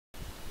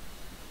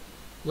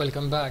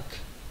Welcome back.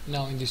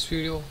 Now in this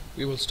video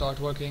we will start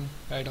working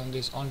right on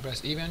this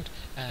onPress event,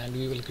 and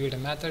we will create a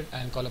method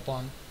and call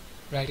upon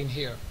right in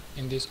here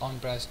in this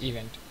onPress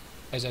event,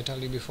 as I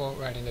told you before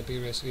right in the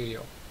previous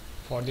video.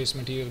 For this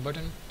material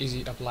button,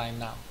 easy apply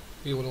now,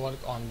 we will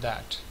work on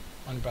that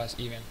onPress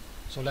event.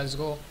 So let's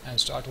go and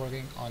start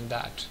working on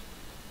that.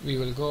 We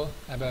will go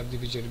above the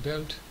widget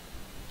build.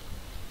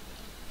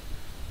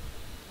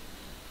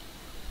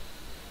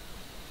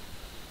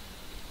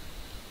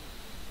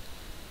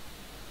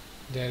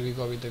 There we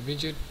go with the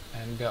widget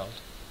and build.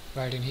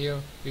 Right in here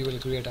we will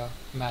create a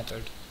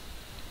method,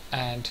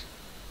 and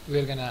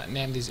we're gonna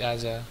name this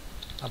as a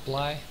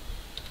apply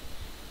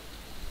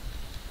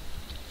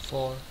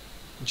for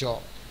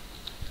job.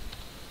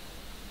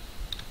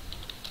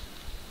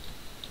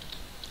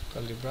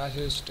 Curly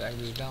braces, tag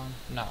this down.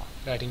 Now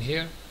right in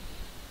here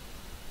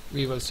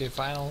we will say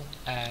final,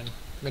 and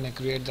we're gonna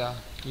create the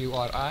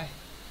URI,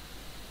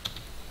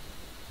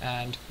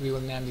 and we will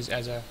name this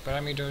as a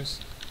parameters,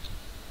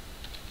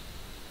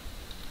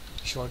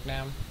 short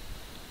name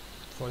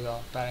for the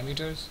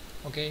parameters.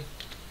 Okay,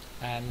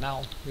 and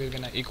now we're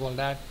gonna equal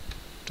that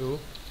to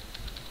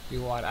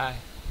URI.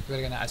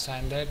 We're gonna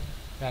assign that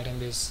right in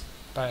this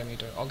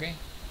parameter, okay,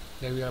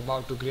 that we are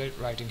about to create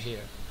right in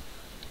here.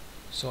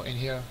 So in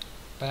here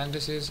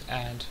parenthesis,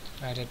 and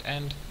right at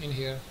end in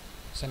here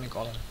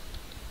semicolon.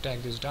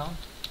 Tag this down.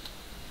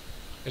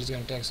 It's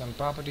going to take some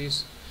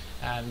properties,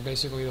 and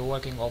basically the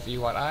working of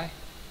URI,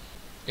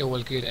 it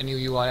will create a new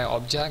URI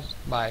object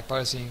by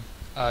parsing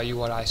a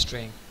URI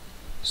string.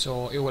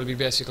 So it will be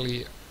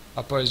basically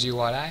a parsed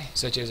URI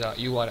such as a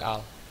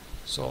URL.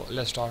 So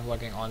let's start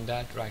working on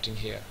that right in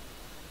here.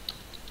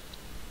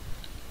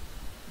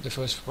 The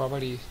first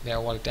property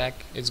that will tag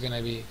is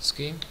gonna be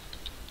scheme.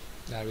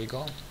 There we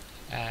go.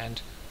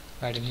 And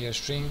right in here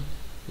string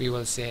we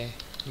will say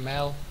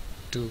mail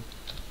to.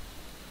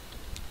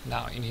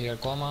 Now in here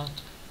comma,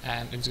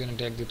 and it's gonna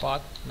take the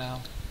path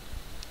now.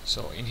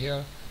 So in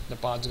here the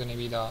path is gonna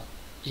be the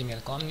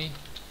email company.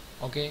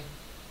 Okay,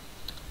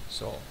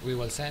 so we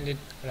will send it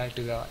right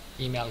to the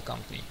email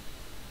company.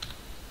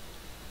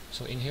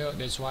 So in here,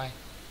 that's why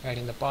right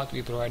in the path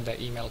we provide the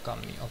email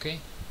company. Okay,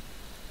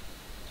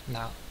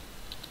 now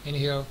in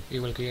here we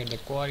will create the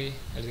query.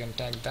 It's gonna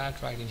tag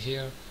that right in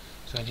here.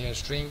 So in here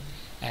string,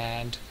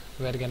 and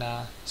we're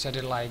gonna set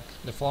it like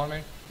the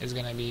format is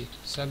gonna be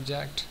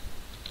subject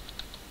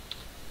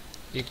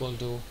equal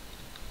to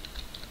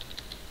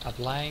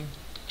applying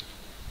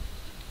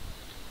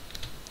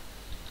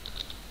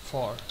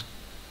for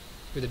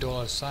with the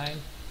dollar sign.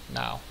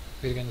 Now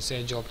we're going to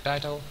say job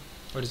title,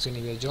 but it's going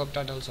to be a job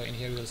title. So in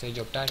here we will say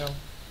job title,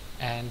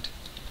 and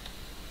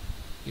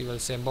we will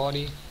say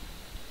body.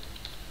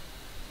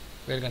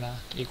 We're gonna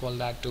equal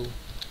that to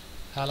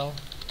hello,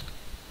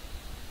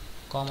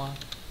 comma,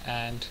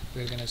 and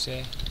we're gonna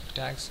say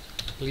tags,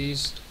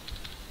 please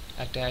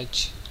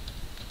attach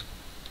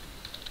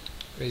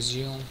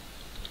resume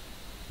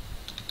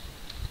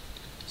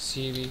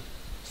CV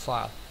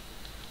file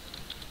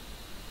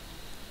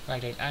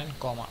right at end,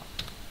 comma.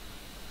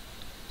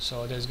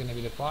 So there's going to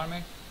be the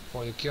format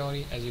for the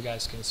query, as you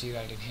guys can see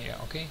right in here.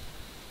 Okay,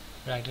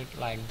 write it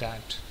like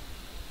that.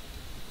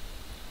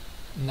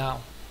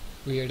 Now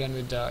we are done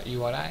with the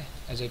URI,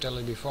 as I told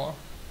you before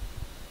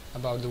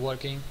about the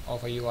working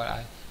of a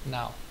URI.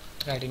 Now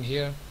right in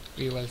here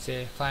we will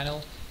say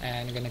final,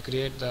 and we're going to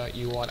create the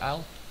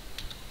URL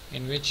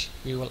in which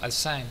we will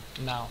assign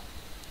now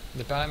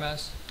the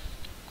parameters,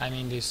 I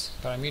mean these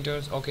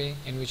parameters, okay,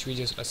 in which we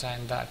just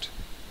assign that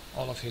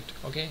all of it,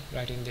 okay,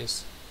 right in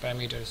this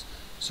parameters.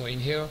 So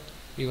in here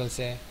we will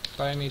say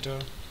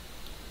parameter,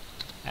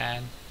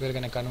 and we're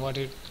gonna convert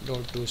it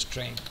to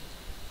string,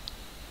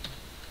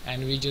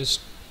 and we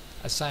just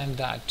assign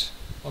that,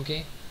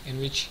 okay, in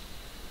which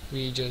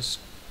we just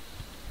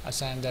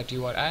assign that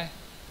URI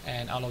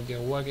and all of their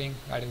working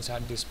right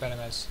inside this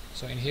parameters.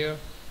 So in here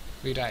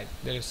we write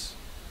there is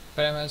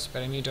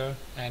parameter,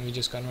 and we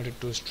just convert it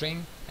to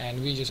string,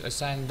 and we just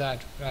assign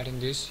that right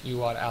in this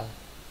URL,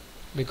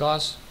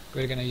 because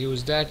we're gonna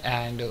use that,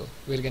 and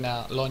we're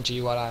gonna launch a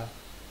URL.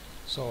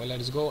 So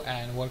let's go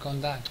and work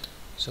on that.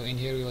 So in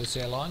here we will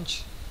say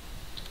launch.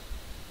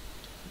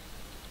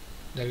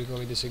 There we go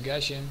with the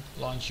suggestion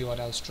launch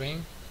URL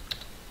string,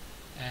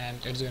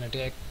 and it's gonna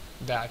take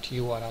that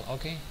URL.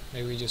 Okay,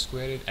 maybe we just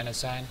query it and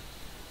assign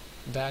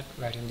that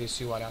right in this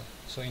URL.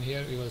 So in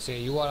here we will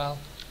say URL,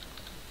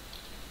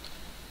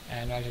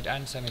 and write it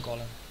and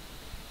semicolon.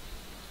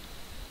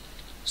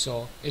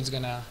 So it's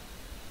gonna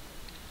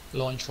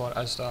launch for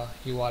us the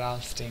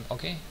URL string.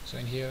 Okay, so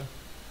in here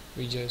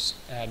we just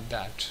add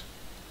that.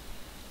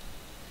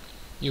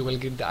 You will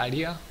get the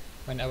idea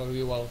whenever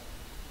we will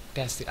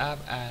test the app,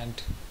 and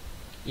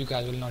you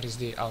guys will notice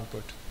the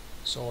output.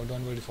 So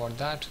don't worry for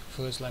that.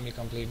 First let me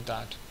complete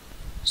that.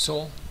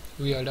 So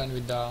we are done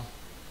with the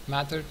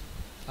method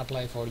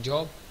apply for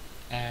job,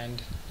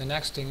 and the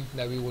next thing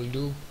that we will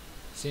do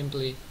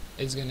simply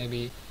is gonna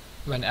be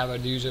whenever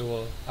the user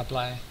will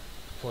apply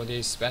for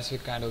this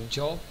specific kind of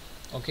job,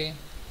 okay,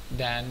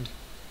 then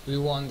we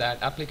want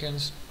that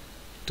applicants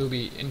to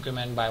be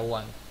incremented by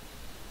 1.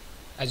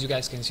 As you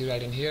guys can see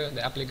right in here,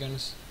 the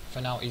applicants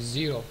for now is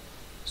 0.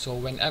 So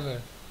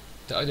whenever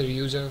the other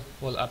user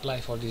will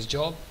apply for this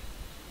job,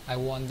 I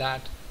want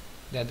that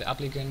the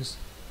applicants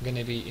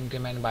gonna be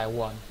incremented by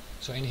 1.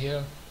 So in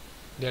here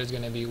there's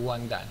gonna be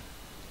 1 then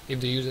if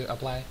the user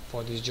apply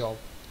for this job,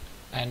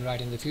 and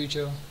right in the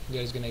future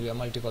there's gonna be a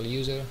multiple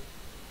user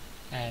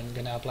and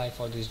gonna apply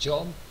for this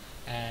job,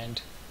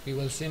 and we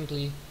will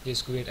simply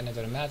just create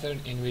another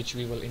method in which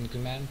we will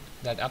increment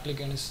that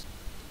applicants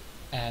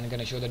and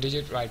gonna show the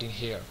digit right in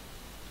here.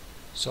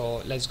 So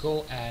let's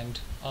go and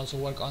also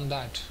work on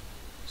that.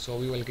 So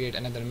we will create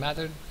another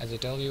method, as I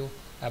tell you,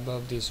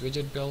 above this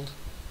widget build,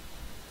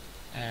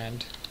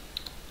 and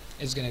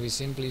it's gonna be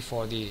simply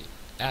for the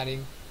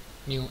adding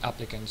new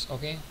applicants.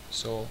 Okay,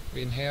 so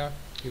in here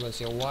we will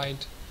say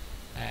void,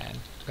 and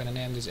gonna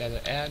name this as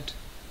add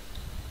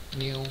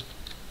new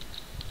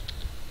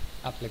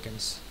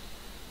applicants.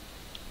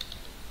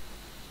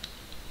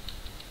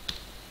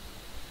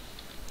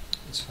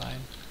 It's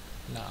fine.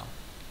 Now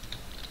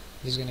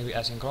this is going to be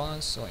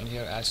asynchronous, so in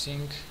here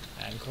async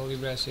and curly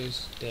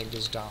braces, take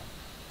this down.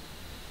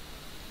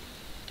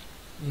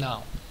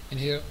 Now in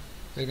here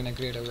we're going to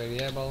create a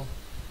variable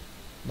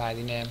by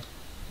the name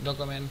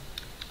document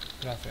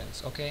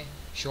reference. Okay,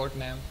 short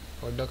name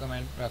for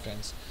document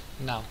reference.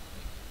 Now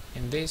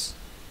in this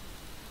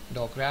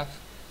docref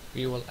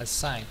we will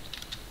assign,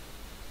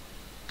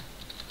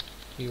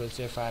 we will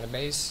say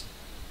Firebase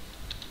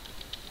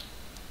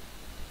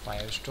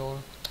Firestore.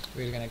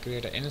 We're gonna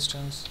create an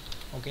instance.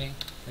 Okay,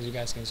 as you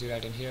guys can see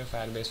right in here,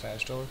 Firebase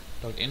Firestore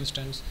dot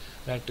instance,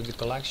 right to the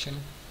collection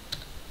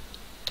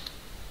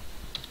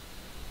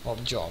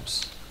of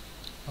jobs.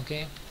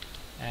 Okay,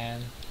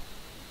 and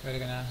we're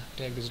gonna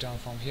take this down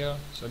from here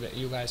so that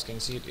you guys can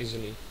see it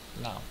easily.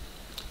 Now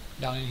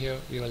down in here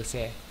we will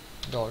say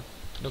dot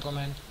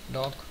document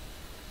doc,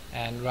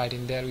 and right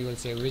in there we will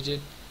say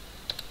widget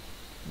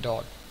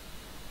dot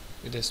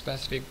with a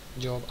specific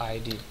job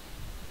ID.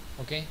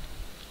 Okay,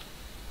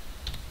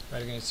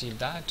 we're going to see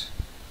that.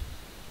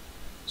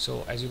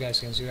 So as you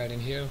guys can see right in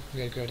here,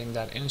 we are creating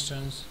that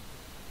instance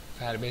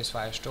Firebase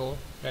Firestore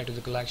right to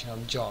the collection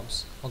of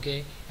jobs.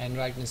 Okay, and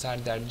right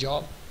inside that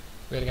job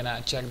we're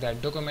gonna check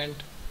that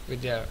document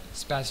with their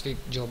specific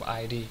job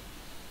ID.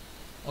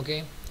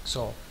 Okay,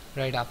 so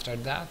right after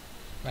that,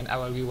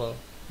 whenever we will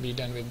be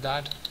done with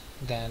that,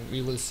 then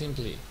we will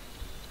simply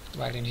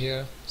right in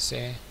here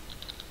say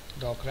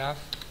docref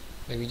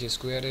that we just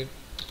created.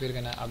 We're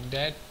gonna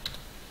update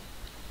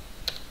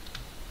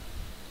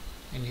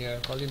in here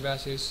curly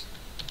braces,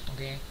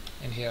 okay,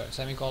 in here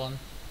semicolon,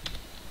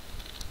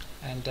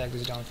 and tag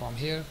this down from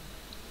here,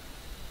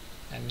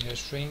 and here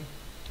string,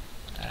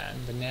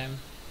 and the name,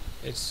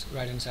 it's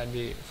right inside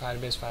the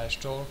Firebase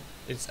Firestore,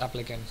 it's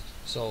applicants,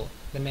 so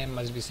the name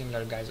must be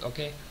similar, guys.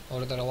 Okay,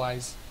 or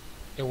otherwise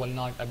it will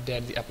not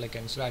update the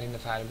applicants right in the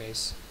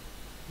Firebase.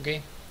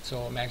 Okay,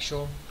 so make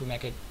sure to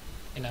make it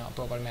in a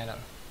proper manner.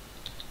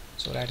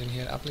 So right in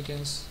here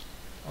applicants,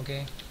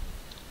 okay,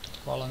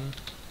 colon,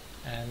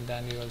 and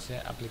then we will say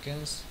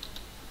applicants,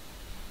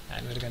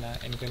 and we're gonna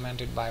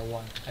increment it by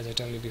 1 as I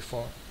told you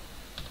before.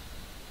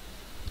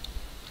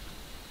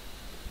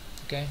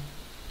 Okay,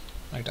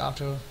 right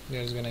after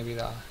there's gonna be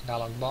the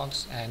dialog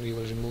box, and we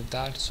will remove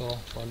that. So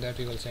for that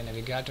we will say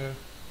navigator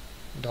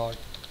dot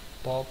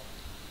pop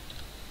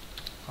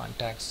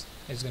context.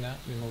 It's gonna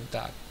remove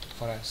that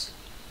for us.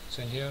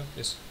 So in here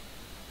just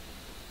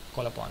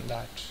call upon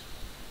that.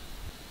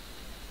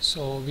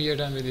 So we are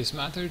done with this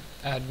method,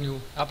 add new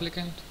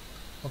applicant.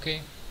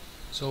 Okay,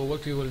 so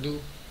what we will do,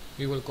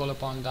 we will call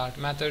upon that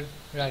method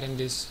right in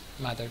this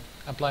method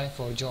apply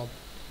for job.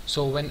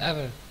 So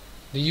whenever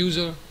the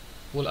user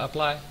will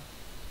apply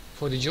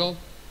for the job,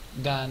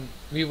 then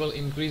we will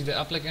increase the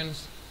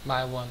applicants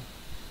by 1.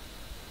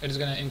 It is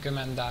going to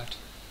increment that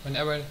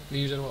whenever the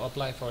user will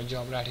apply for a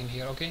job right in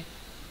here. Okay,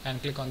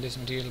 and click on this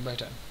material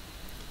button.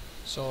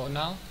 So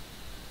now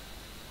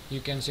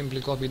you can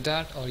simply copy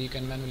that, or you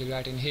can manually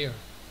write in here.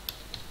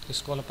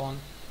 Just call upon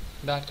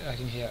that right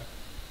in here.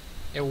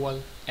 It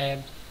will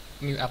add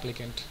new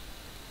applicant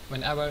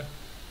whenever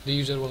the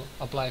user will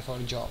apply for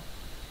a job.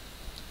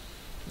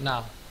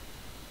 Now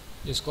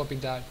just copy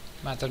that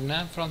method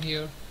name from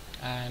here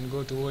and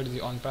go towards the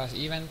onPress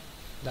event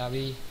that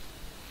we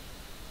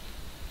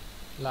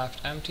left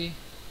empty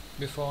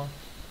before,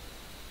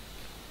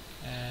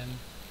 and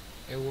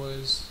it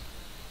was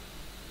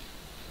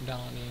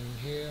down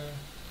in here.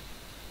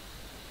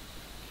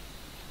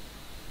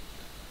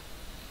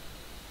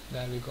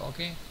 There we go.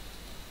 Okay,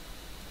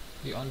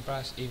 the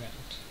onPress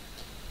event,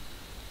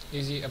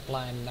 easy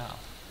apply now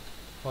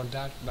for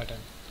that button.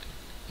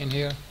 In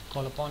here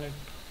call upon it,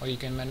 or you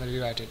can manually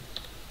write it.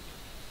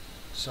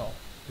 So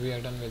we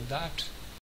are done with that.